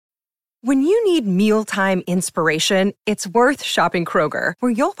When you need mealtime inspiration, it's worth shopping Kroger,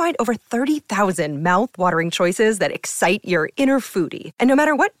 where you'll find over 30,000 mouth-watering choices that excite your inner foodie. And no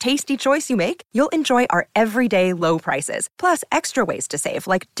matter what tasty choice you make, you'll enjoy our everyday low prices, plus extra ways to save,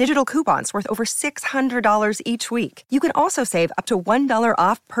 like digital coupons worth over $600 each week. You can also save up to $1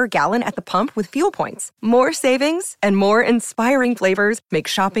 off per gallon at the pump with fuel points. More savings and more inspiring flavors make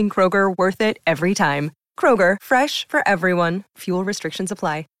shopping Kroger worth it every time. Kroger, fresh for everyone. Fuel restrictions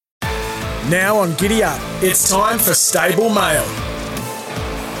apply. Now on Giddy Up, it's time for Stable Mail.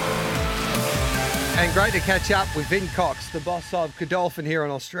 And great to catch up with Vin Cox, the boss of Godolphin here in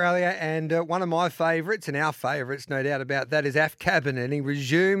Australia. And one of my favourites, and our favourites, no doubt about that, is Af Cabin. And he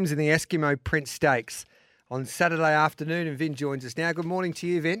resumes in the Eskimo Prince Stakes on Saturday afternoon. And Vin joins us now. Good morning to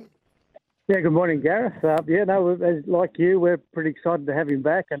you, Vin. Yeah, good morning, Gareth. Like you, we're pretty excited to have him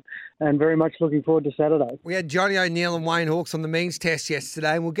back and very much looking forward to Saturday. We had Johnny O'Neill and Wayne Hawkes on the means test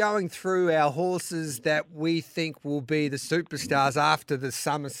yesterday, and we're going through our horses that we think will be the superstars after the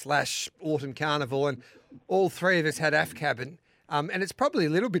summer/autumn carnival, and all three of us had Af Cabin. And it's probably a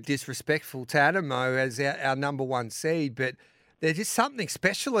little bit disrespectful to Adamo as our number one seed, but there's just something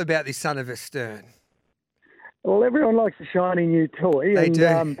special about this son of a Stern. Well, everyone likes a shiny new toy. They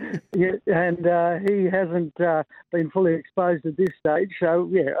do. He hasn't been fully exposed at this stage. So,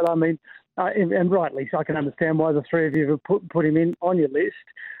 yeah, I mean, and rightly, so I can understand why the three of you have put him in on your list.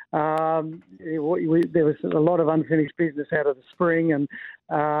 There was a lot of unfinished business out of the spring, and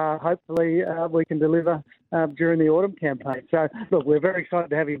hopefully we can deliver during the autumn campaign. So, look, we're very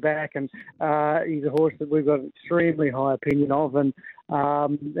excited to have him back, and he's a horse that we've got an extremely high opinion of, and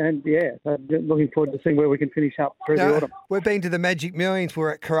looking forward to seeing where we can finish up through the autumn. We've been to the Magic Millions.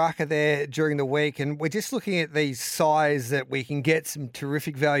 We're at Karaka there during the week, and we're just looking at these size that we can get some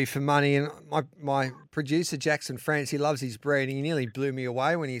terrific value for money. And my producer, Jackson France, he loves his breed, and he nearly blew me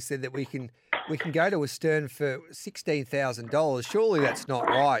away when he said that we can go to a Stern for $16,000. Surely that's not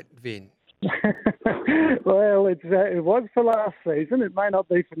right, Vin. Well, it was for last season. It may not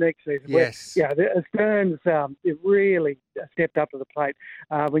be for next season. Yes. The Sterns it really stepped up to the plate.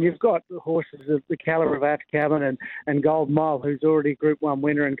 When you've got horses of the calibre of Af Cabin and Golden Mile, who's already Group 1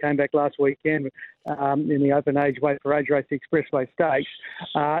 winner and came back last weekend in the open age weight for Age Race Expressway Stakes,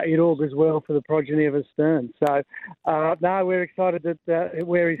 it augurs well for the progeny of a Stern. So, we're excited at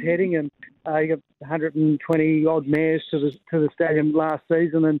where he's heading, and he got 120 odd mares to the stadium last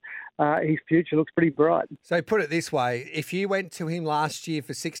season, and his future looks pretty bright. So put it this way: if you went to him last year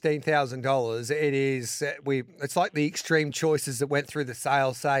for $16,000, it's like the extreme choices that went through the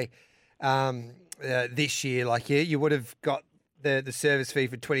sale. Say this year, you would have got the service fee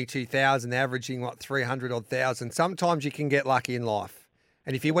for $22,000, averaging $300 odd thousand. Sometimes you can get lucky in life,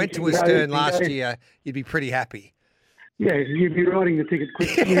 and if you went to a Stern last year, you'd be pretty happy. Yeah, you'd be writing the ticket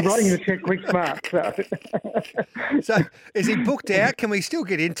quick. Yes. You're writing the check quick smart. So is he booked out? Can we still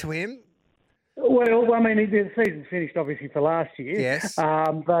get into him? Well, I mean, the season's finished obviously for last year. Yes.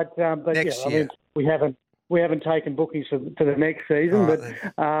 But next year. I mean, we haven't taken bookings for the next season. Right,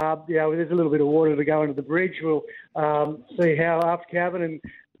 there's a little bit of water to go under the bridge. We'll see how Af Cabin and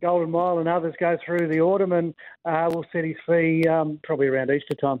Golden Mile and others go through the autumn, and we'll set his fee probably around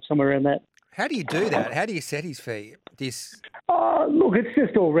Easter time, somewhere around that. How do you do that? How do you set his fee? Look, it's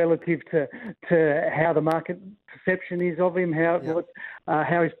just all relative to how the market perception is of him, how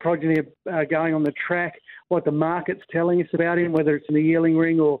his progeny are going on the track, what the market's telling us about him, whether it's in the yearling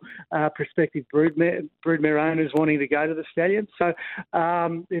ring or prospective broodmare owners wanting to go to the stallion. So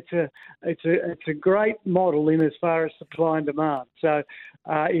it's a great model in as far as supply and demand. So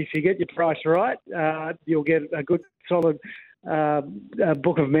if you get your price right, you'll get a good solid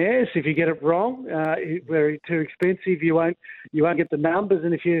book of mares. If you get it wrong, very too expensive, you won't get the numbers,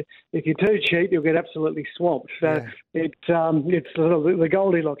 and if you're too cheap, you'll get absolutely swamped. So it's sort of the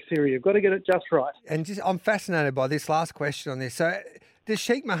Goldilocks theory. You've got to get it just right. And I'm fascinated by this last question on this. So does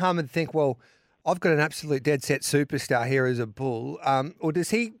Sheikh Mohammed think, well, I've got an absolute dead set superstar here as a bull, or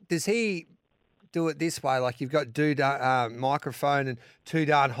does he do it this way? Like, you've got Microphone and Too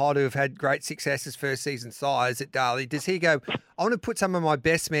Darn Hot, who have had great successes first season size at Darley. Does he go, I want to put some of my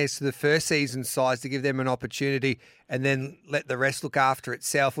best mares to the first season size to give them an opportunity and then let the rest look after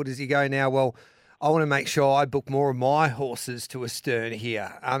itself? Or does he go now, well, I want to make sure I book more of my horses to a Stern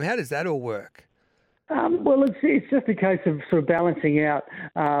here? How does that all work? Well, it's just a case of sort of balancing out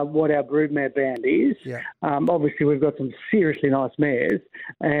what our broodmare band is. Yeah. Obviously, we've got some seriously nice mares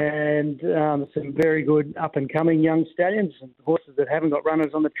and some very good up-and-coming young stallions, and horses that haven't got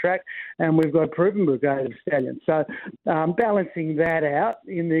runners on the track, and we've got a proven brigade of stallions. So balancing that out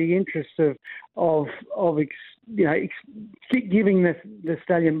in the interest of giving the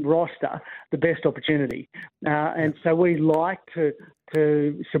stallion roster the best opportunity. And so we like to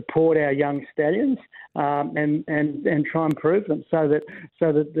support our young stallions and try and prove them so that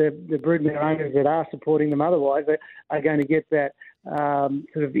the broodmare owners that are supporting them otherwise are going to get that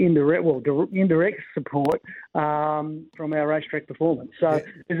sort of indirect support from our racetrack performance. So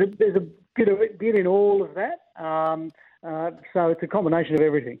there's a bit in all of that. So it's a combination of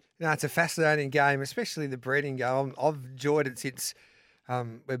everything. No, it's a fascinating game, especially the breeding game. I've enjoyed it since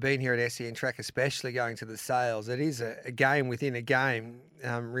we've been here at SEN Track, especially going to the sales. It is a game within a game,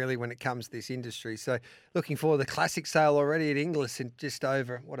 really, when it comes to this industry. So looking forward to the classic sale already at Inglis in just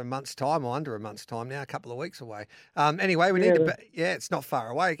over, a month's time, or under a month's time now, a couple of weeks away. Anyway, we need to... it's not far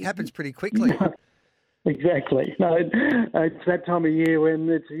away. It happens pretty quickly. Exactly. No, it's that time of year when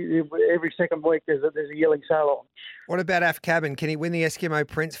every second week there's a yearling sale on. What about Af Cabin? Can he win the Eskimo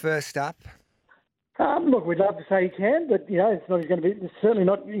Prince first up? Look, we'd love to say he can, but it's certainly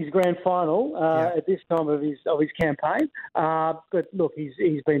not his grand final at this time of his campaign. But look,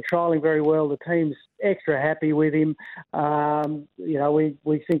 he's been trialling very well. The team's extra happy with him.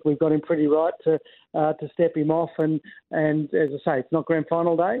 We think we've got him pretty right to step him off. And as I say, it's not grand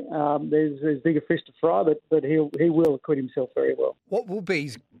final day. There's bigger fish to fry, but he will acquit himself very well. What will be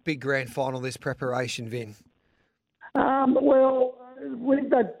his big grand final this preparation, Vin? With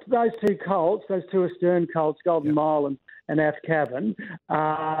those two colts, those two Astern colts, Golden Mile and Af Cabin,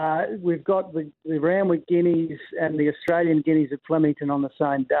 we've got the Randwick Guineas and the Australian Guineas at Flemington on the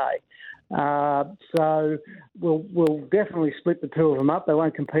same day. So we'll definitely split the two of them up. They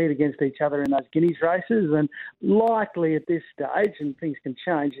won't compete against each other in those Guineas races. And likely at this stage, and things can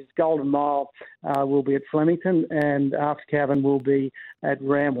change, is Golden Mile will be at Flemington and Af Cabin will be at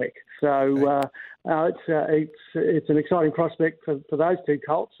Randwick. So it's an exciting prospect for those two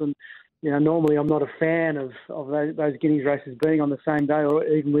colts. And normally I'm not a fan of those Guineas races being on the same day or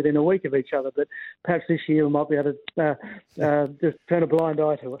even within a week of each other. But perhaps this year we might be able to just turn a blind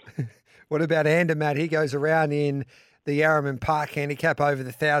eye to it. What about Andermatt? He goes around in the Yarraman Park handicap over the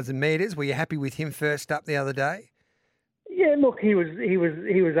 1,000 metres. Were you happy with him first up the other day? Yeah, look, he was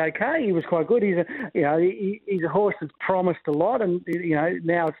okay. He was quite good. He's a horse that's promised a lot, and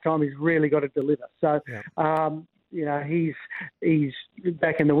now it's time he's really got to deliver. So. Yeah. He's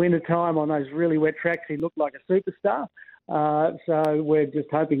back in the winter time on those really wet tracks. He looked like a superstar. So we're just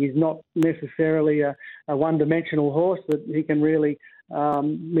hoping he's not necessarily a one-dimensional horse, that he can really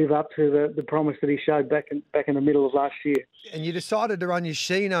live up to the promise that he showed back in the middle of last year. And you decided to run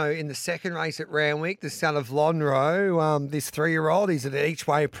Yoshino in the second race at Randwick, the son of Lonhro, this 3-year-old. He's at an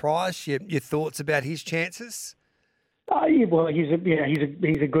each-way price. Your thoughts about his chances? Well, he's a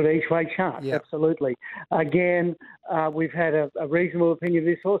good each-way chance, yep. Absolutely. Again, we've had a reasonable opinion of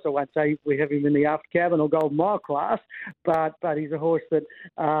this horse. I won't say we have him in the Af Cabin or Golden Mile class, but he's a horse that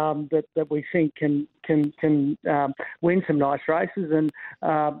we think can win some nice races. And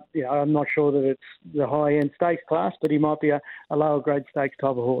I'm not sure that it's the high-end stakes class, but he might be a lower grade stakes type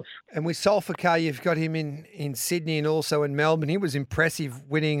of horse. And with Sulphur, you've got him in Sydney and also in Melbourne. He was impressive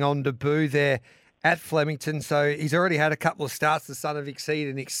winning on debut there at Flemington, so he's already had a couple of starts, the son of Exceed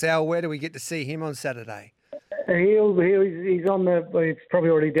and Excel. Where do we get to see him on Saturday? He's on he's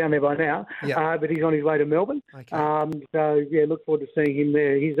probably already down there by now, yep. But he's on his way to Melbourne. Okay. So look forward to seeing him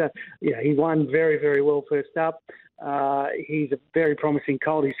there. He won very, very well first up. He's a very promising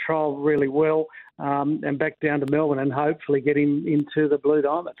colt. He's trialled really well, and back down to Melbourne and hopefully get him into the Blue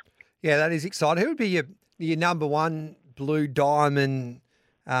Diamond. Yeah, that is exciting. Who would be your number one Blue Diamond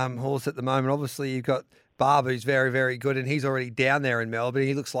horse at the moment? Obviously, you've got Barber, who's very, very good, and he's already down there in Melbourne.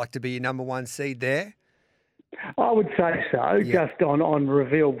 He looks like to be your number one seed there. I would say so, just on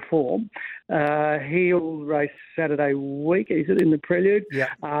revealed form. He'll race Saturday week. Is it in the Prelude? Yeah.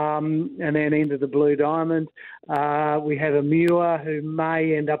 And then into the Blue Diamond. We have a Muir who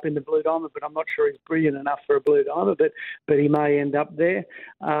may end up in the Blue Diamond, but I'm not sure he's brilliant enough for a Blue Diamond, but he may end up there.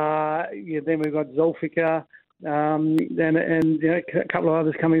 Then we've got Zulfiqar. And a couple of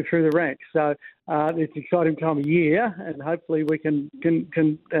others coming through the ranks. So it's an exciting time of year, and hopefully we can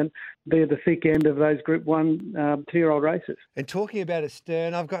be at the thick end of those Group 1 2-year-old races. And talking about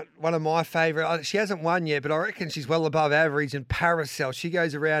Astern, I've got one of my favourite. She hasn't won yet, but I reckon she's well above average. And Paracel, she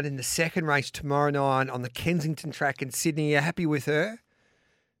goes around in the second race tomorrow night on the Kensington track in Sydney. Are you happy with her?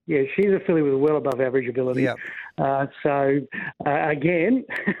 Yeah, she's a filly with well above average ability. Yeah. Again,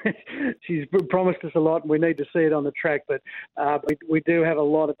 she's promised us a lot, and we need to see it on the track. But we do have a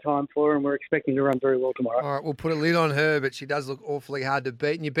lot of time for her, and we're expecting to run very well tomorrow. All right, we'll put a lid on her, but she does look awfully hard to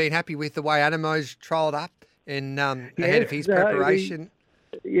beat. And you've been happy with the way Anamo's trialled up and ahead of his preparation.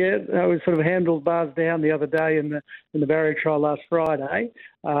 I was sort of handled bars down the other day in the barrier trial last Friday.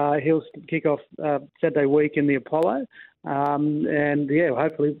 He'll kick off Saturday week in the Apollo.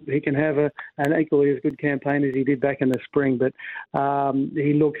 Hopefully he can have an equally as good campaign as he did back in the spring. But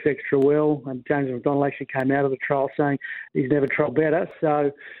he looks extra well. And James McDonald actually came out of the trial saying he's never trialled better.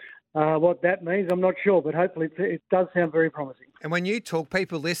 So what that means, I'm not sure. But hopefully it does sound very promising. And when you talk,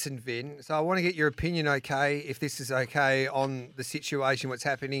 people listen, Vin. So I want to get your opinion, if this is okay, on the situation, what's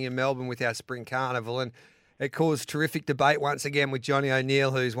happening in Melbourne with our Spring Carnival. And it caused terrific debate once again with Johnny O'Neill,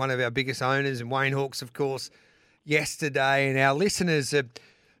 who's one of our biggest owners, and Wayne Hawkes, of course, yesterday. And our listeners,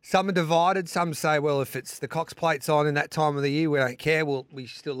 some are divided. Some say, well, if it's the Cox Plate's on in that time of the year, we don't care. We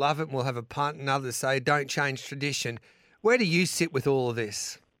still love it and we'll have a punt. And others say, don't change tradition. Where do you sit with all of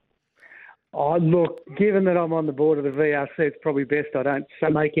this? Oh, look, given that I'm on the board of the VRC, it's probably best I don't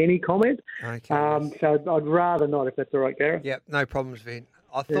make any comment. Okay. So I'd rather not, if that's all right, Gareth. Yep, no problems, Vin.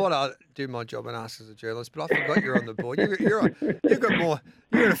 I thought I'd do my job and ask as a journalist, but I forgot you're on the board. You've got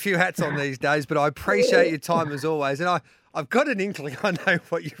a few hats on these days, but I appreciate your time as always. And I've got an inkling I know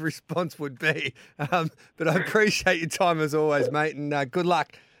what your response would be, but I appreciate your time as always, mate, and good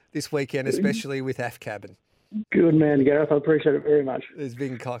luck this weekend, especially with AFCAB. Good man, Gareth. I appreciate it very much. There's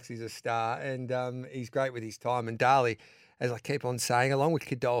Vin Cox. He's a star, and he's great with his time. And Darley, as I keep on saying, along with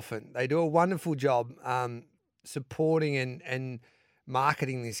Godolphin, they do a wonderful job supporting and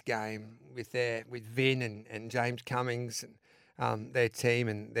marketing this game with Vin and James Cummings and their team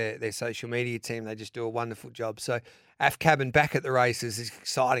and their social media team. They just do a wonderful job. So AFCAB back at the races is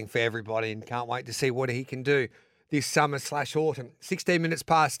exciting for everybody, and can't wait to see what he can do this summer/autumn. 16 minutes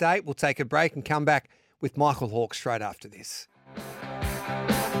past 8. We'll take a break and come back with Michael Hawke straight after this.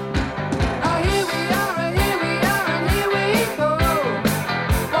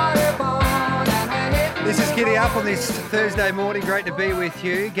 This is Giddy Up on this Thursday morning. Great to be with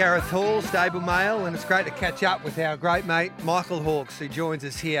you. Gareth Hall, Stable Mail, and it's great to catch up with our great mate Michael Hawkes, who joins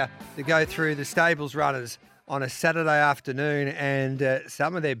us here to go through the Stables runners on a Saturday afternoon. And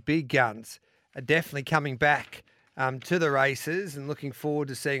some of their big guns are definitely coming back to the races, and looking forward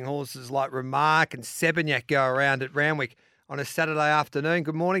to seeing horses like Remark and Sebanyak go around at Randwick on a Saturday afternoon.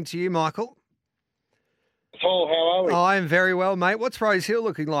 Good morning to you, Michael. Paul, how are we? I am very well, mate. What's Rose Hill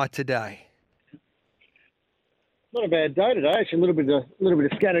looking like today? Not a bad day today. It's a little bit of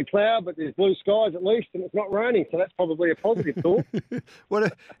scattered cloud, but there's blue skies at least, and it's not raining, so that's probably a positive thought.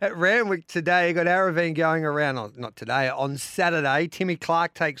 At Randwick today, you got Aravine going around. Not today, on Saturday. Timmy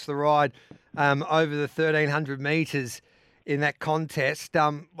Clark takes the ride over the 1,300 metres in that contest.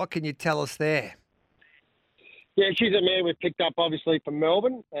 What can you tell us there? Yeah, she's a mare we've picked up, obviously, from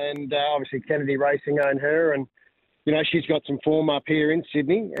Melbourne, and obviously Kennedy Racing own her, and you know, she's got some form up here in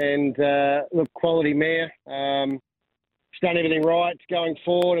Sydney, and look, quality mare. She's done everything right going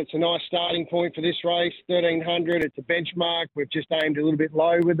forward. It's a nice starting point for this race, 1,300. It's a benchmark. We've just aimed a little bit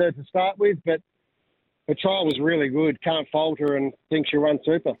low with her to start with, but the trial was really good. Can't fault her, and think she'll run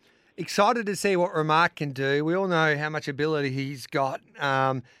super. Excited to see what Remark can do. We all know how much ability he's got,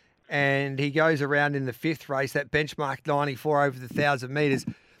 and he goes around in the fifth race, that benchmark 94 over the 1,000 metres.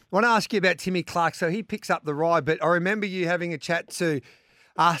 I want to ask you about Timmy Clark. So he picks up the ride, but I remember you having a chat to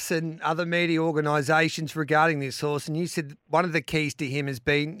us and other media organisations regarding this horse, and you said one of the keys to him has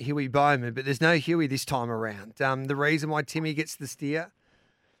been Huey Bowman, but there's no Huey this time around. The reason why Timmy gets the steer?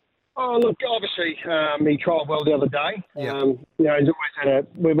 Oh, look, obviously he trialled well the other day. Yeah. You know,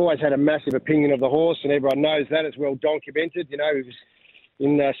 we've always had a massive opinion of the horse, and everyone knows that. It's well documented. You know, he was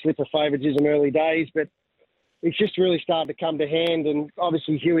in slipper favouritism early days, but it's just really started to come to hand, and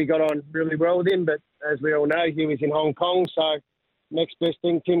obviously Huey got on really well with him, but as we all know, Huey's in Hong Kong, so next best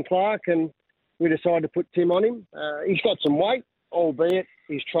thing, Tim Clark, and we decided to put Tim on him. He's got some weight, albeit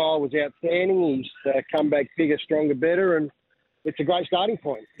his trial was outstanding. He's come back bigger, stronger, better, and it's a great starting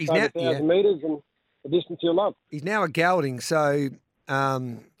point. He's over now 1,000 metres and a distance you'll love. He's now a gelding, so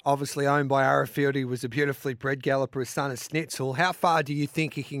obviously owned by Arrowfield. He was a beautifully bred galloper, son of Snitzel. How far do you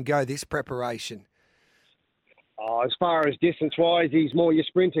think he can go this preparation? As far as distance-wise, he's more your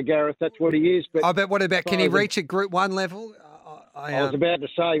sprinter, Gareth. That's what he is. But what about, can he reach at Group 1 level? I was about to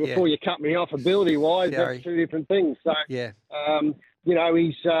say, before you cut me off, ability-wise, that's two different things. So, yeah. You know,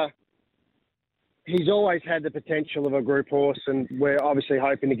 he's always had the potential of a group horse, and we're obviously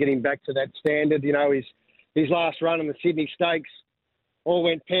hoping to get him back to that standard. You know, his last run in the Sydney Stakes, all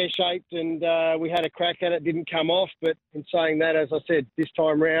went pear-shaped, and we had a crack at it. Didn't come off, but in saying that, as I said, this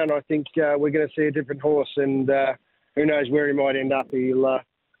time round, I think we're going to see a different horse, and who knows where he might end up. He'll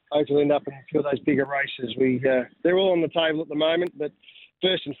hopefully end up in a few of those bigger races. They're all on the table at the moment, but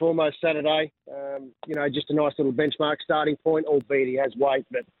first and foremost, Saturday, just a nice little benchmark starting point, albeit he has weight,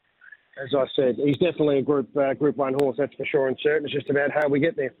 but as I said, he's definitely a Group 1 horse, that's for sure and certain. It's just about how we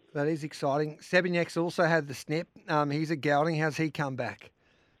get there. That is exciting. Sebignac's also had the snip. He's a gelding. How's he come back?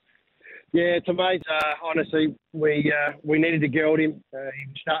 Yeah, it's amazing. Honestly, we needed to geld him. He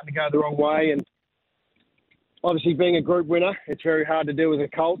was starting to go the wrong way, and obviously being a group winner, it's very hard to do with a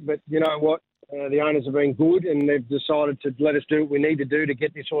colt, but you know what? The owners have been good, and they've decided to let us do what we need to do to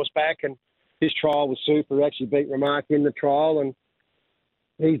get this horse back, and his trial was super. He actually beat Remark in the trial, and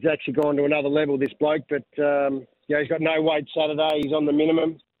he's actually gone to another level, this bloke. But, he's got no weight Saturday. He's on the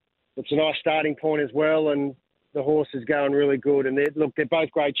minimum. It's a nice starting point as well, and the horse is going really good. And they're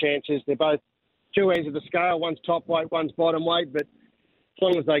both great chances. They're both two ends of the scale. One's top weight, one's bottom weight. But as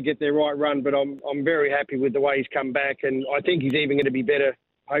long as they get their right run, but I'm very happy with the way he's come back. And I think he's even going to be better,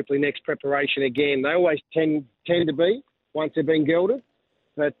 hopefully, next preparation again. They always tend to be once they've been gelded.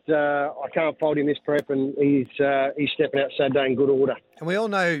 But I can't fault him this prep, and he's stepping out Saturday in good order. And we all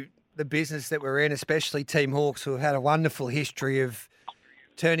know the business that we're in, especially Team Hawkes, who have had a wonderful history of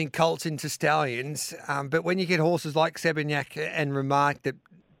turning colts into stallions. But when you get horses like Sebignac and Remark that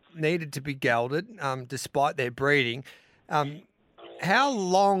needed to be gelded, despite their breeding, how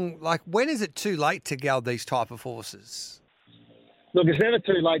long, when is it too late to geld these type of horses? Look, it's never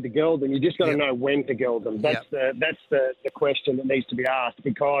too late to geld them. You just got to know when to geld them. That's the question that needs to be asked,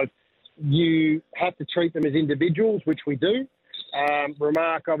 because you have to treat them as individuals, which we do.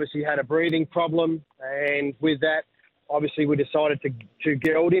 Remark obviously had a breathing problem, and with that, obviously we decided to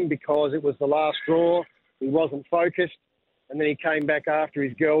geld him because it was the last straw. He wasn't focused, and then he came back after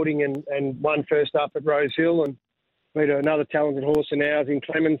his gelding and won first up at Rose Hill and beat another talented horse in ours in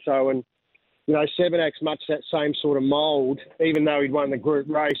Clemenceau. And Sebinac's much that same sort of mould, even though he'd won the group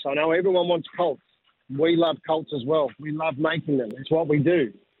race. I know everyone wants colts. We love colts as well. We love making them. It's what we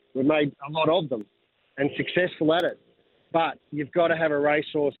do. We've made a lot of them and successful at it. But you've got to have a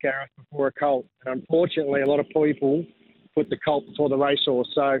racehorse, Gareth, before a colt. And unfortunately, a lot of people put the colt before the racehorse.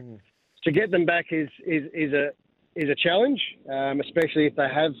 So to get them back is a challenge, especially if they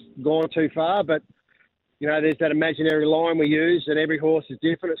have gone too far. But there's that imaginary line we use, and every horse is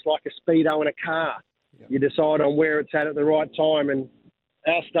different. It's like a speedo in a car. Yep. You decide on where it's at the right time, and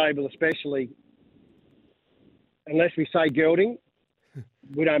our stable especially, unless we say gelding,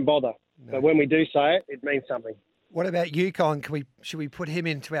 we don't bother. No. But when we do say it, it means something. What about Yukon? Should we put him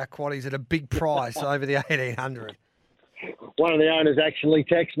into our quaddies at a big price over the 1800? One of the owners actually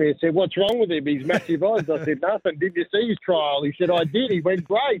texted me and said, "What's wrong with him? He's massive odds." I said, "Nothing. Did you see his trial?" He said, "I did. He went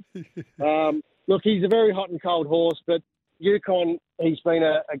great." Look, he's a very hot and cold horse, but Yukon, he's been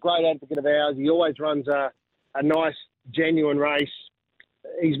a great advocate of ours. He always runs a nice, genuine race.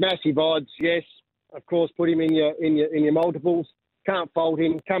 He's massive odds, yes. Of course, put him in your multiples. Can't fault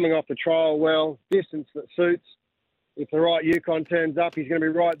him. Coming off the trial well, distance that suits. If the right Yukon turns up, he's going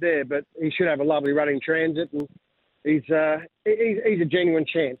to be right there. But he should have a lovely running transit, and he's a genuine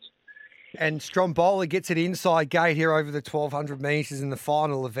chance. And Stromboli gets an inside gate here over the 1,200 metres in the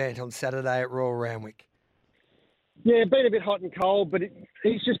final event on Saturday at Royal Randwick. Yeah, been a bit hot and cold, but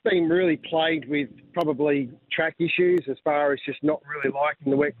he's just been really plagued with probably track issues as far as just not really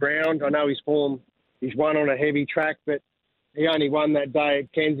liking the wet ground. I know he's won on a heavy track, but he only won that day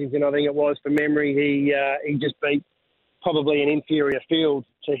at Kensington, I think it was, from memory. He just beat probably an inferior field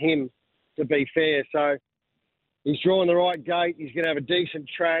to him, to be fair. So he's drawing the right gate. He's going to have a decent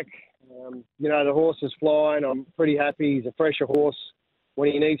track. The horse is flying. I'm pretty happy. He's a fresher horse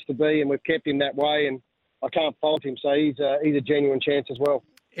when he needs to be, and we've kept him that way, and I can't fault him. So he's a genuine chance as well.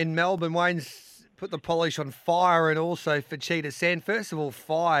 In Melbourne, Wayne's put the polish on Fire and also for Cheetah Sand. First of all,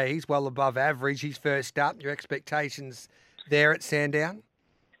 Fire, he's well above average. He's first up. Your expectations there at Sandown?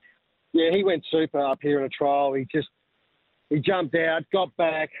 Yeah, he went super up here in a trial. He jumped out, got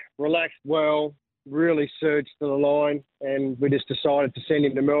back, relaxed well, really surged to the line, and we just decided to send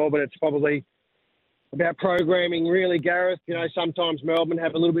him to Melbourne. It's probably about programming, really, Gareth. Sometimes Melbourne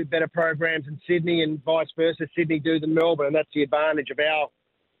have a little bit better programs than Sydney, and vice versa. Sydney do than Melbourne, and that's the advantage of our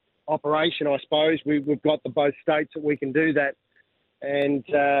operation, I suppose. We've got both states that we can do that, and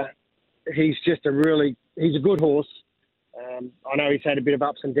he's just he's a good horse. I know he's had a bit of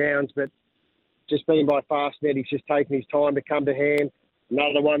ups and downs, but just being by Fastnet, he's just taken his time to come to hand.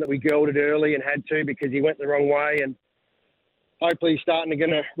 Another one that we gelded early and had to because he went the wrong way, and hopefully he's going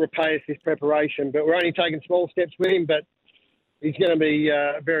to repay us this preparation. But we're only taking small steps with him, but he's going to be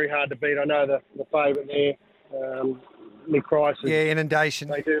very hard to beat. I know the favourite there, Nick Price. Yeah, Inundation.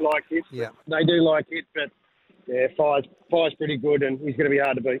 They do like it. Yeah. They do like it, but yeah, Fire's pretty good, and he's going to be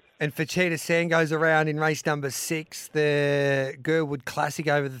hard to beat. And Fachita Sand goes around in race number 6, the Gerwood Classic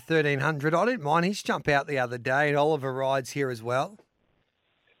over the 1300. I didn't mind his jump out the other day, and Oliver rides here as well.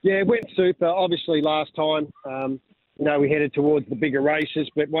 Yeah, it went super. Obviously, last time, we headed towards the bigger races,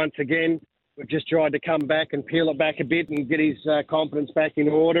 but once again, we've just tried to come back and peel it back a bit and get his confidence back in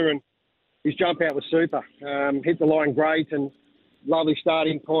order, and his jump out was super. Hit the line great, and lovely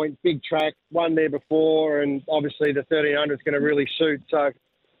starting point, big track, won there before, and obviously the 1300 is going to really suit. So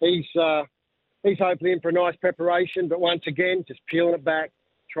he's hopefully in for a nice preparation, but once again, just peeling it back,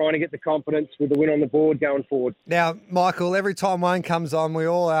 trying to get the confidence with the win on the board going forward. Now, Michael, every time Wayne comes on, we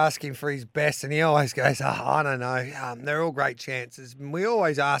all ask him for his best, and he always goes, I don't know. They're all great chances. And we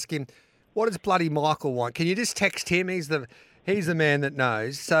always ask him, what does bloody Michael want? Can you just text him? He's the man that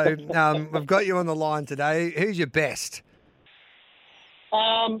knows. So I've got you on the line today. Who's your best?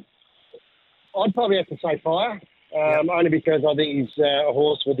 I'd probably have to say Fire, only because I think he's a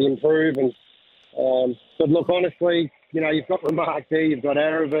horse with improve. But look, honestly, you've got Remark there, you've got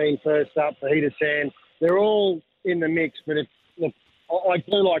Aravine first up, Fajita Sand. They're all in the mix, but I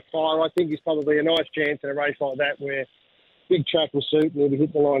do like Fire. I think he's probably a nice chance in a race like that where big track will suit and he'll be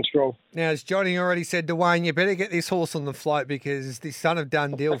hit the line strong. Now, as Johnny already said to Wayne, you better get this horse on the float because the son of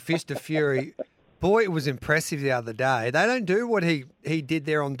Dundee, Fist of Fury, boy, it was impressive the other day. They don't do what he did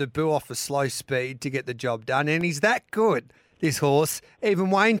there on debut off a slow speed to get the job done, and he's that good, this horse. Even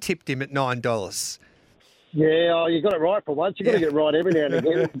Wayne tipped him at $9. Yeah, you got it right for once. You got to get it right every now and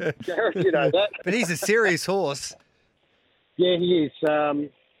again. Gareth, you know that. But he's a serious horse. Yeah, he is.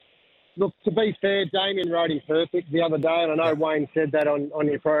 Look, to be fair, Damien rode him perfect the other day, and I know Wayne said that on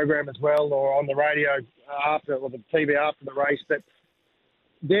your program as well, or on the radio after, or the TV after the race, but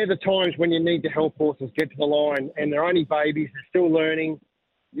they're the times when you need to help horses get to the line, and they're only babies. They're still learning.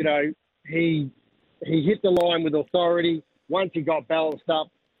 He hit the line with authority. Once he got balanced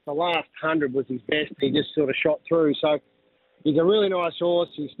up, the last 100 was his best. He just sort of shot through. So he's a really nice horse.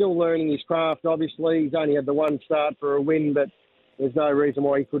 He's still learning his craft, obviously. He's only had the one start for a win, but there's no reason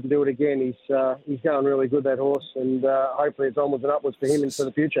why he couldn't do it again. He's going really good, that horse, and hopefully it's onwards and upwards for him into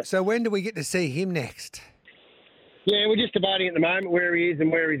the future. So when do we get to see him next? Yeah, we're just debating at the moment where he is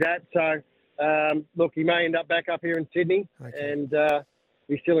and where he's at. So, look, he may end up back up here in Sydney, and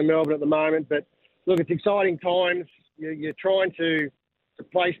he's still in Melbourne at the moment. But, look, it's exciting times. You're trying to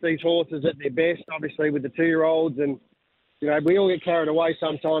place these horses at their best, obviously, with the 2-year-olds. And, we all get carried away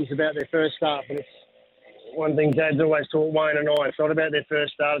sometimes about their first start. And it's one thing Dad's always taught Wayne and I. It's not about their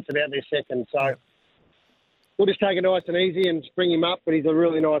first start, it's about their second. So we'll just take it nice and easy and spring him up, but he's a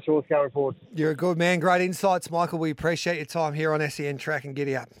really nice horse going forward. You're a good man. Great insights, Michael. We appreciate your time here on SEN Track and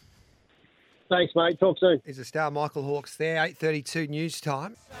Giddy Up. Thanks, mate. Talk soon. He's a star, Michael Hawkes there, 8:32 news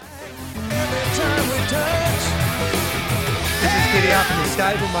time. This is Giddy Up in the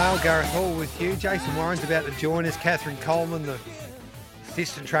Stable Mail. Gareth Hall with you. Jason Warren's about to join us. Catherine Coleman, the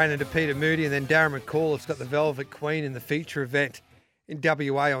assistant trainer to Peter Moody, and then Darren McCall has got the Velvet Queen in the feature event in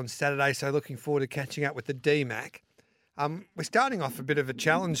WA on Saturday, so looking forward to catching up with the DMAC. We're starting off a bit of a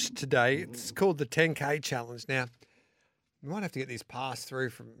challenge today. It's called the 10K Challenge. Now, we might have to get this passed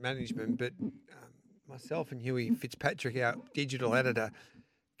through from management, but myself and Huey Fitzpatrick, our digital editor,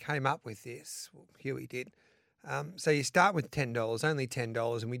 came up with this. Well, Huey did. So you start with $10, only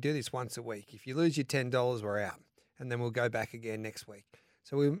 $10, and we do this once a week. If you lose your $10, we're out, and then we'll go back again next week.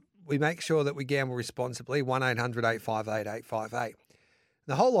 So we make sure that we gamble responsibly, 1-800-858-858.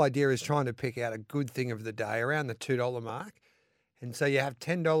 The whole idea is trying to pick out a good thing of the day around the $2 mark. And so you have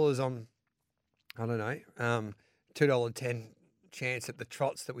 $10 on, $2.10 chance at the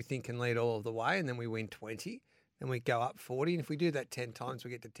trots that we think can lead all of the way, and then we win 20. Then we go up 40, and if we do that 10 times, we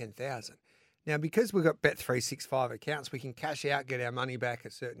get to 10,000. Now, because we've got Bet365 accounts, we can cash out, get our money back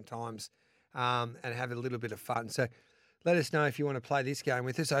at certain times, and have a little bit of fun. So let us know if you want to play this game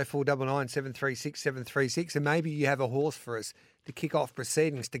with us, 0499 736 736, and maybe you have a horse for us to kick off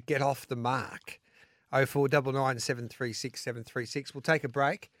proceedings to get off the mark. 0499 736 736. We'll take a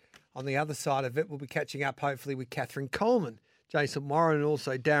break. On the other side of it, we'll be catching up hopefully with Catherine Coleman, Jason Warren, and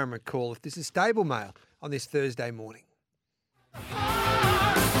also Darren McCall. If this is Stable Mail on this Thursday morning.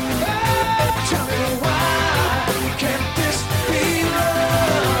 Tell me why can't this be love?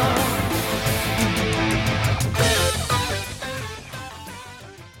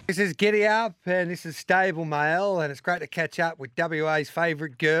 This is Giddy Up and this is Stable Mail, and it's great to catch up with WA's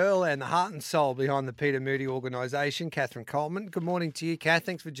favourite girl and the heart and soul behind the Peter Moody organisation, Catherine Coleman. Good morning to you, Kath.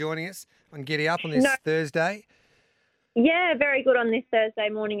 Thanks for joining us on Giddy Up on this Thursday. Yeah, very good on this Thursday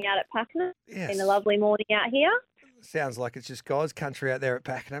morning out at Pakenham. Yes. Been a lovely morning out here. Sounds like it's just God's country out there at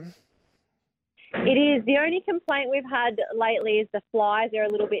Pakenham. It is. The only complaint we've had lately is the flies. They're a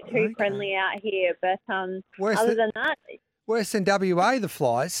little bit too Okay. friendly out here. But Worse other than- than that, Worse than WA, the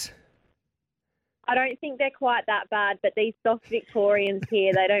flies. I don't think they're quite that bad. But these soft Victorians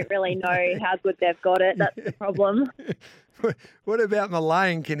here, they don't really know how good they've got it. That's the problem. What about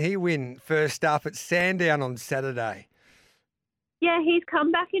Mullane? Can he win first up at Sandown on Saturday? Yeah, he's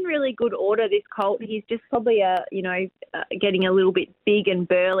come back in really good order, this colt. He's just probably, getting a little bit big and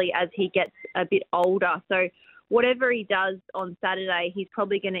burly as he gets a bit older. So whatever he does on Saturday, he's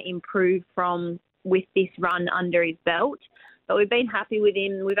probably going to improve from with this run under his belt. But we've been happy with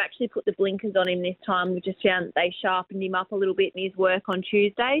him. We've actually put the blinkers on him this time. We just found that they sharpened him up a little bit in his work on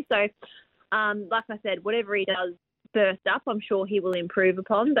Tuesday. So, like I said, whatever he does first up, I'm sure he will improve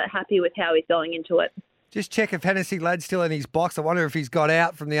upon, but happy with how he's going into it. Just check if Hennessy Ladd's still in his box. I wonder if he's got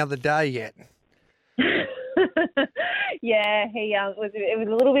out from the other day yet. Yeah, it was a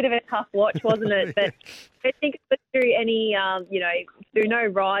little bit of a tough watch, wasn't it? But I don't think it was through any, through no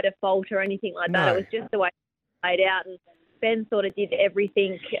rider fault or anything like that. No. It was just the way it played out. And Ben sort of did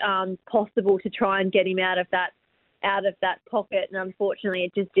everything possible to try and get him out of that pocket, and unfortunately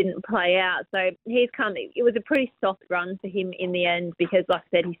it just didn't play out. So it was a pretty soft run for him in the end because, like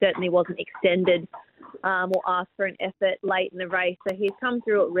I said, he certainly wasn't extended or asked for an effort late in the race. So he's come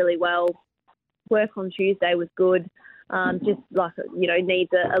through it really well. Work on Tuesday was good. Needs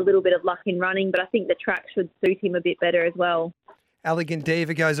a little bit of luck in running, but I think the track should suit him a bit better as well. Elegant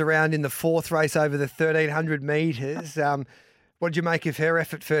Diva goes around in the fourth race over the 1,300 metres. What did you make of her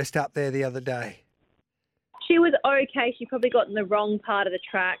effort first up there the other day? She was okay. She probably got in the wrong part of the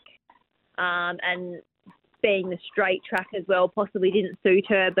track, and being the straight track as well possibly didn't suit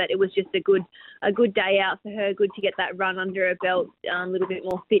her. But it was just a good day out for her. Good to get that run under her belt, a little bit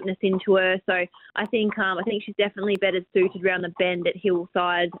more fitness into her. So I think she's definitely better suited around the bend at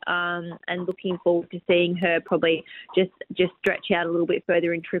Hillside, and looking forward to seeing her probably just stretch out a little bit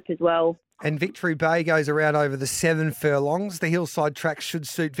further in trip as well. And Victory Bay goes around over the 7 furlongs. The Hillside track should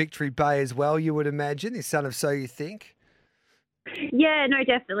suit Victory Bay as well, you would imagine, the son of So You Think. Yeah, no,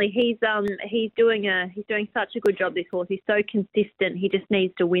 definitely. He's doing such a good job, this horse. He's so consistent. He just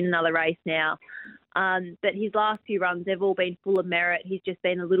needs to win another race now. But his last few runs, they've all been full of merit. He's just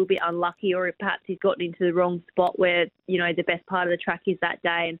been a little bit unlucky, or perhaps he's gotten into the wrong spot where, the best part of the track is that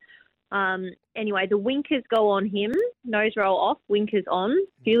day. And anyway, the winkers go on him, nose roll off, winkers on,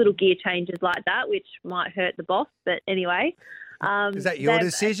 a few little gear changes like that, which might hurt the boss. But anyway. Is that your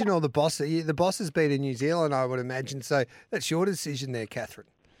decision or the boss? The boss has been in New Zealand, I would imagine. So that's your decision there, Catherine.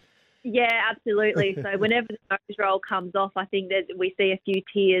 Yeah, absolutely. So whenever the nose roll comes off, I think that we see a few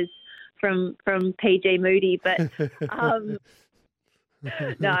tears from PG Moody. But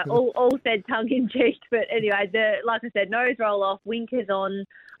no, all said tongue in cheek. But anyway, like I said, nose roll off, winkers on.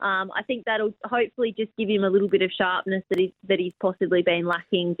 I think that'll hopefully just give him a little bit of sharpness that he's possibly been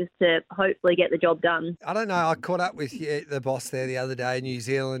lacking, just to hopefully get the job done. I don't know. I caught up with the boss there the other day in New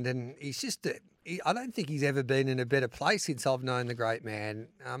Zealand, and he's just I don't think he's ever been in a better place since I've known the great man.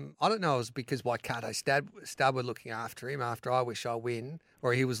 I don't know if it was because Waikato Stud were looking after him after I Wish I Win,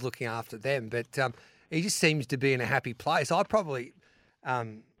 or he was looking after them, but he just seems to be in a happy place. I'd probably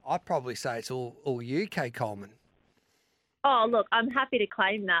say it's all you, Kay Coleman. Oh, look, I'm happy to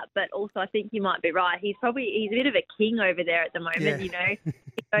claim that, but also I think you might be right. He's a bit of a king over there at the moment, Yeah. He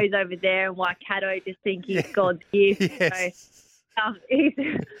goes over there and Waikato just think he's God's gift. Yes. So he's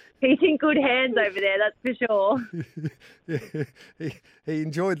in good hands over there, that's for sure. He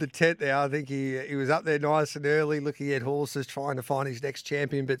enjoyed the tent there. I think he was up there nice and early looking at horses, trying to find his next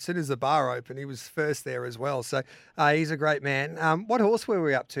champion. But as soon as the bar opened, he was first there as well. So he's a great man. What horse were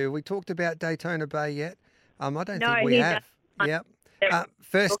we up to? We talked about Daytona Bay yet? I don't think we have. Yep.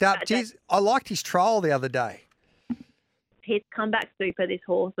 First up, geez, I liked his trial the other day. He's come back super, this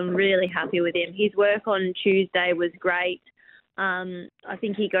horse. I'm really happy with him. His work on Tuesday was great. I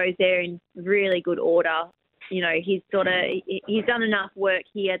think he goes there in really good order. He's done enough work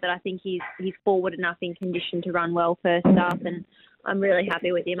here that I think he's forward enough in condition to run well first up, and I'm really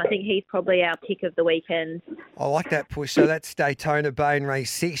happy with him. I think he's probably our pick of the weekend. I like that push. So that's Daytona Bay in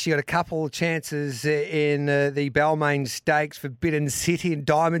race 6. You got a couple of chances in the Balmain Stakes for Bidden City and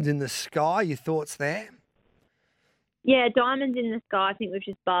Diamonds in the Sky. Your thoughts there? Yeah, Diamonds in the Sky, I think we've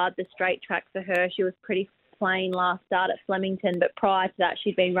just barred the straight track for her. She was pretty plain last start at Flemington, but prior to that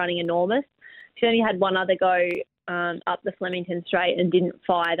she'd been running enormous. She only had one other go up the Flemington straight and didn't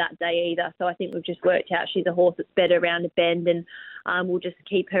fire that day either. So I think we've just worked out she's a horse that's better around a bend, and we'll just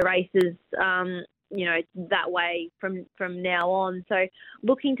keep her races that way from now on. So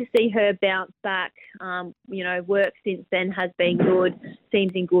looking to see her bounce back. Work since then has been good,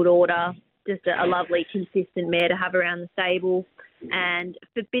 seems in good order. Just a lovely, consistent mare to have around the stable. And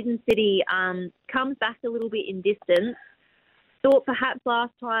Forbidden City comes back a little bit in distance. Thought perhaps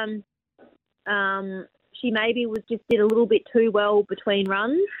last time she maybe did a little bit too well between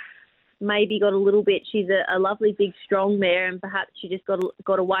runs. Maybe got a little bit. She's a lovely, big, strong mare, and perhaps she just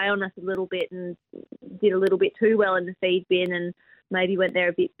got away on us a little bit and did a little bit too well in the feed bin, and maybe went there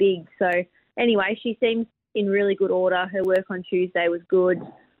a bit big. So anyway, she seems in really good order. Her work on Tuesday was good.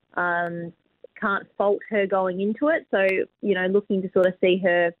 Can't fault her going into it. So looking to sort of see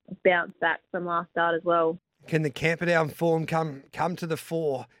her bounce back from last start as well. Can the Camperdown form come to the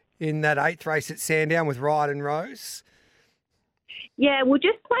fore in that 8th race at Sandown with Ride and Rose? Yeah, we'll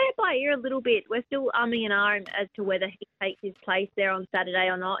just play it by ear a little bit. We're still umming and ahhing as to whether he takes his place there on Saturday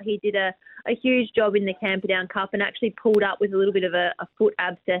or not. He did a huge job in the Camperdown Cup and actually pulled up with a little bit of a foot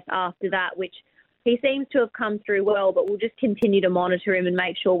abscess after that, which he seems to have come through well, but we'll just continue to monitor him and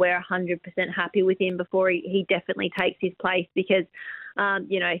make sure we're 100% happy with him before he definitely takes his place, because,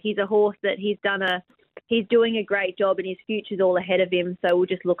 he's a horse that he's doing a great job and his future's all ahead of him. So we'll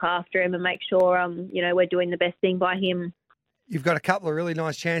just look after him and make sure, we're doing the best thing by him. You've got a couple of really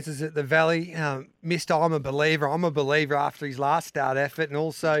nice chances at the Valley. Missed I'm a Believer. I'm a Believer after his last start effort. And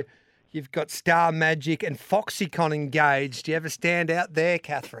also you've got Star Magic and Foxycon engaged. Do you ever stand out there,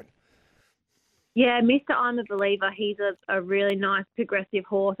 Catherine? Yeah, Mr. I'm a Believer. He's a really nice progressive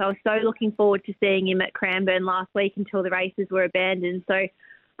horse. I was so looking forward to seeing him at Cranbourne last week until the races were abandoned. So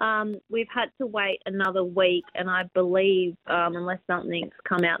we've had to wait another week, and I believe, unless something's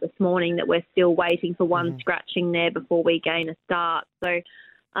come out this morning, that we're still waiting for one scratching there before we gain a start. So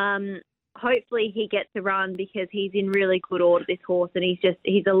hopefully he gets a run, because he's in really good order, this horse, and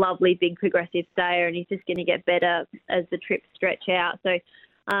he's a lovely big progressive stayer, and he's just going to get better as the trips stretch out. So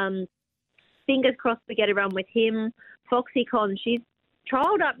fingers crossed we get a run with him. Foxycon, she's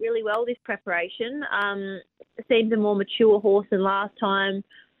trialled up really well this preparation. Seems a more mature horse than last time.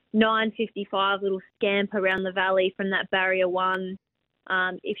 9.55, little scamp around the Valley from that barrier one.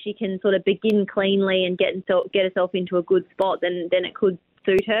 If she can sort of begin cleanly and get herself into a good spot, then it could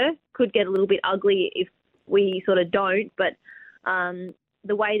suit her. Could get a little bit ugly if we sort of don't, but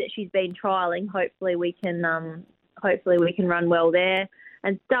the way that she's been trialling, hopefully we can run well there.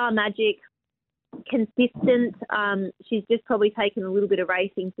 And Star Magic, consistent. She's just probably taken a little bit of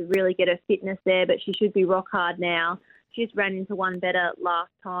racing to really get her fitness there, but she should be rock hard now. She just ran into one better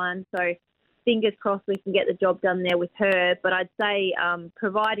last time, so fingers crossed we can get the job done there with her. But I'd say,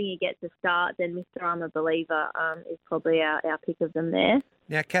 providing he gets a start, then Mr. I'm a Believer is probably our pick of them there.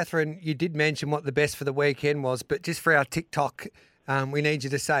 Now, Catherine, you did mention what the best for the weekend was, but just for our TikTok, we need you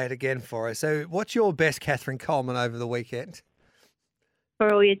to say it again for us. So what's your best, Catherine Coleman, over the weekend?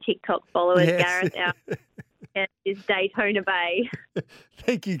 For all your TikTok followers, Yes. Gareth, is Daytona Bay.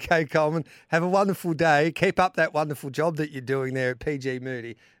 Thank you, Kate Coleman. Have a wonderful day. Keep up that wonderful job that you're doing there at PG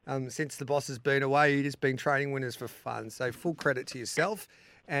Moody. Since the boss has been away, you've just been training winners for fun. So full credit to yourself.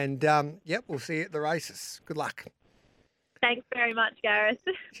 And, we'll see you at the races. Good luck. Thanks very much, Gareth.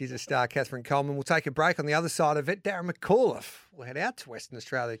 She's a star, Catherine Coleman. We'll take a break. On the other side of it, Darren McAuliffe. We'll head out to Western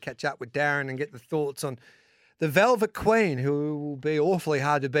Australia to catch up with Darren and get the thoughts on the Velvet Queen, who will be awfully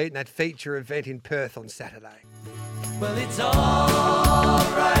hard to beat in that feature event in Perth on Saturday. Well, it's all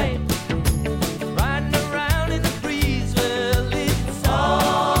right. Riding around in the breeze. Well, it's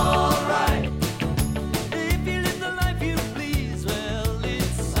all right. If you live the life you please. Well,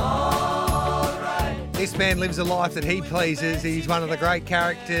 it's all right. This man lives a life that he pleases. He's one of the great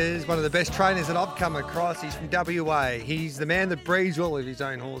characters, one of the best trainers that I've come across. He's from WA. He's the man that breeds all of his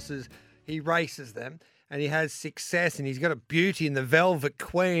own horses. He races them. And he has success, and he's got a beauty in the Velvet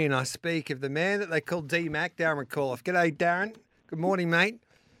Queen. I speak of the man that they call D-Mac, Darren McAuliffe. G'day, Darren. Good morning, mate.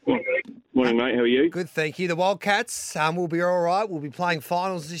 Morning, mate. How are you? Good, thank you. The Wildcats will be all right. We'll be playing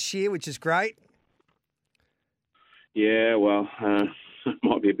finals this year, which is great. Yeah, well,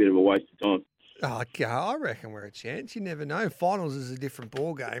 might be a bit of a waste of time. Oh, I reckon we're a chance. You never know. Finals is a different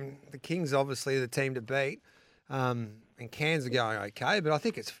ball game. The Kings obviously are the team to beat, and Cairns are going okay, but I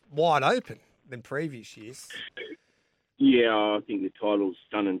think it's wide open than previous years. Yeah, I think the title's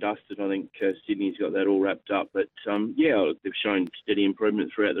done and dusted. I think Sydney's got that all wrapped up. But, they've shown steady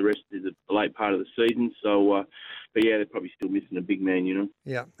improvement throughout the rest of the late part of the season. So, they're probably still missing a big man, you know.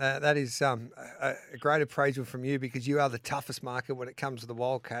 Yeah, that is a great appraisal from you, because you are the toughest market when it comes to the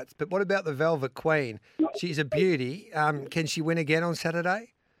Wildcats. But what about the Velvet Queen? She's a beauty. Can she win again on Saturday?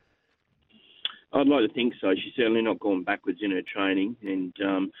 I'd like to think so. She's certainly not gone backwards in her training, and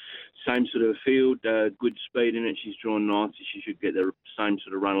same sort of field, good speed in it. She's drawn nicely. She should get the same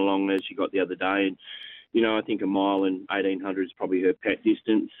sort of run along as she got the other day. And I think a mile and 1800 is probably her pet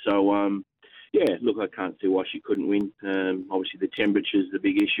distance. So yeah, look, I can't see why she couldn't win. Obviously, the temperature's the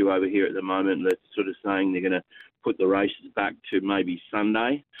big issue over here at the moment. They're sort of saying they're going to put the races back to maybe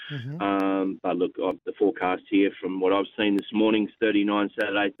Sunday. But look, the forecast here from what I've seen this morning is 39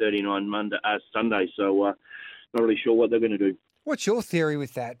 Saturday, 39 Sunday. So not really sure what they're going to do. What's your theory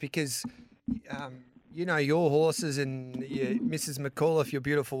with that? Because your horses and Mrs. McAuliffe, your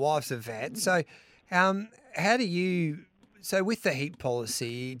beautiful wife's a vet. So how do you... So with the heat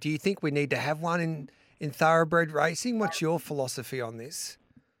policy, do you think we need to have one in thoroughbred racing? What's your philosophy on this?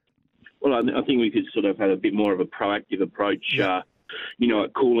 Well, I think we could sort of have a bit more of a proactive approach, at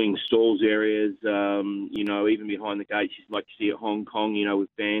cooling stalls areas, even behind the gates, like you see at Hong Kong, with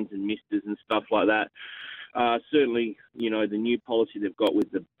fans and misters and stuff like that. Certainly, the new policy they've got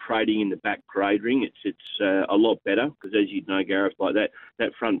with the parading in the back parade ring, it's a lot better because, as you know, Gareth, like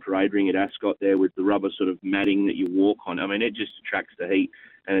that front parade ring at Ascot there with the rubber sort of matting that you walk on, I mean, it just attracts the heat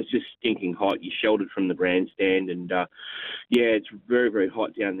and it's just stinking hot. You're sheltered from the grandstand and, it's very, very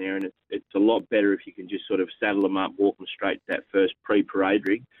hot down there and it's a lot better if you can just sort of saddle them up, walk them straight to that first pre-parade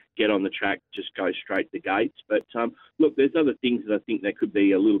ring, get on the track, just go straight to the gates. But, look, there's other things that I think they could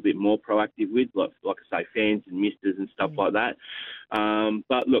be a little bit more proactive with, like I say, fans and misters and stuff like that.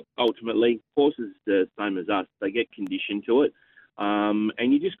 But, look, ultimately, horses are the same as us. They get conditioned to it.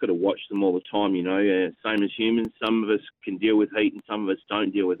 And you just got to watch them all the time, same as humans. Some of us can deal with heat and some of us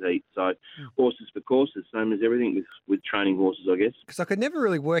don't deal with heat. So horses for courses, same as everything with training horses, I guess. Because I could never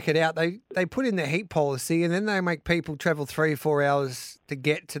really work it out. They put in the heat policy and then they make people travel 3 or 4 hours to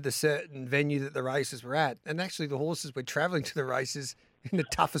get to the certain venue that the races were at. And actually the horses were travelling to the races in the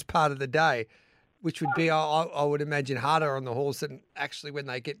toughest part of the day, which would be, I would imagine, harder on the horse than actually when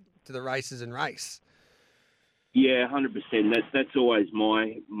they get to the races and race. Yeah, 100%. That's always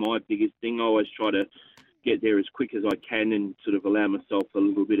my biggest thing. I always try to get there as quick as I can and sort of allow myself a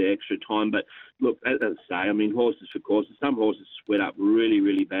little bit of extra time. But look, as I say, I mean, horses for courses. Some horses sweat up really,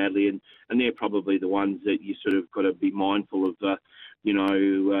 really badly, and they're probably the ones that you sort of got to be mindful of, the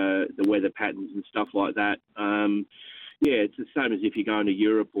weather patterns and stuff like that. Yeah, it's the same as if you're going to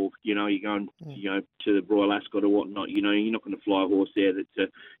Europe or, you're going, to the Royal Ascot or whatnot. You're not going to fly a horse there that's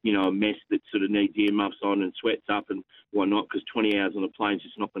a mess that sort of needs earmuffs on and sweats up and whatnot, because 20 hours on a plane's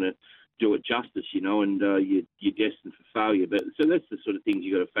just not going to do it justice, and you're destined for failure. But so that's the sort of things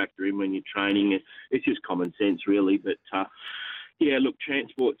you got to factor in when you're training. It's just common sense, really. But yeah, look,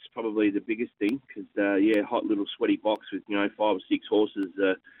 transport's probably the biggest thing because hot little sweaty box with 5 or 6 horses.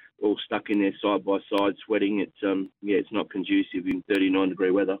 All stuck in there side by side, sweating. It's not conducive in 39-degree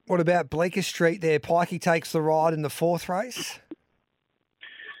weather. What about Bleecker Street there? Pikey takes the ride in the 4th race.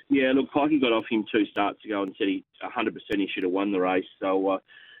 Yeah, look, Pikey got off him 2 starts ago and said 100% he should have won the race. So,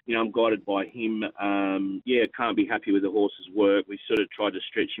 I'm guided by him. Can't be happy with the horse's work. We sort of tried to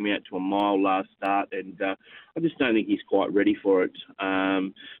stretch him out to a mile last start, and I just don't think he's quite ready for it.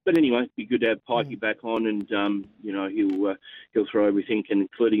 But anyway, it'd be good to have Pikey back on, and he'll throw everything,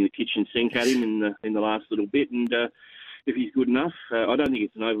 including the kitchen sink, at him in the last little bit. And if he's good enough, I don't think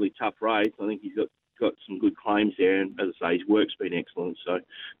it's an overly tough race. I think he's got some good claims there, and as I say, his work's been excellent. So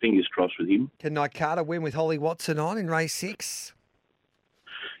fingers crossed with him. Can Nikata win with Holly Watson on in race 6?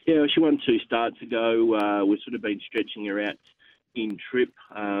 Yeah, she won 2 starts ago. We've sort of been stretching her out in trip.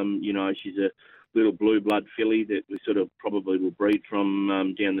 She's a little blue blood filly that we sort of probably will breed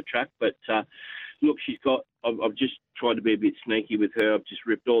from down the track. But look, I've just tried to be a bit sneaky with her. I've just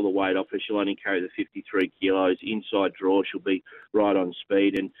ripped all the weight off her. She'll only carry the 53 kilos. Inside draw, she'll be right on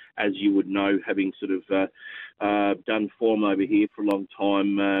speed. And as you would know, having sort of done form over here for a long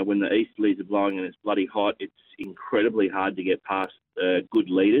time, when the easterlies are blowing and it's bloody hot, it's incredibly hard to get past good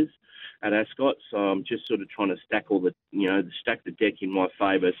leaders at Ascot. So I'm just sort of trying to stack stack the deck in my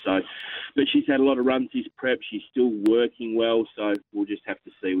favour. So, but she's had a lot of runs this prep. She's still working well, so we'll just have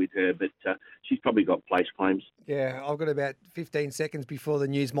to see with her. But she's probably got place claims. Yeah, I've got about 15 seconds before the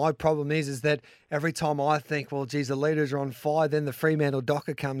news. My problem is that every time I think, well, geez, the leaders are on fire, then the Fremantle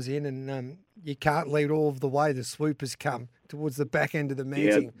Docker comes in and you can't lead all of the way. The swoopers come towards the back end of the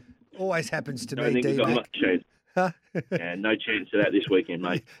meeting. Yeah. Always happens to me, D-Mac. Yeah, no chance of that this weekend,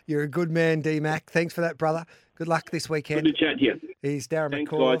 mate. You're a good man, D-Mac. Thanks for that, brother. Good luck this weekend. Good to chat to you. He's Darren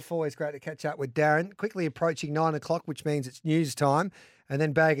Thanks, McCall. guys. Always great to catch up with Darren. Quickly approaching 9 o'clock, which means it's news time, and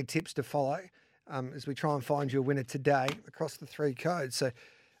then bag of tips to follow as we try and find you a winner today across the 3 codes. So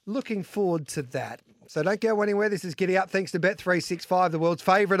looking forward to that. So don't go anywhere. This is Giddy Up. Thanks to Bet365, the world's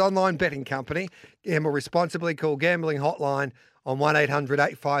favourite online betting company. Gamble responsibly. Call Gambling Hotline on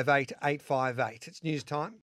 1-800-858-858. It's news time.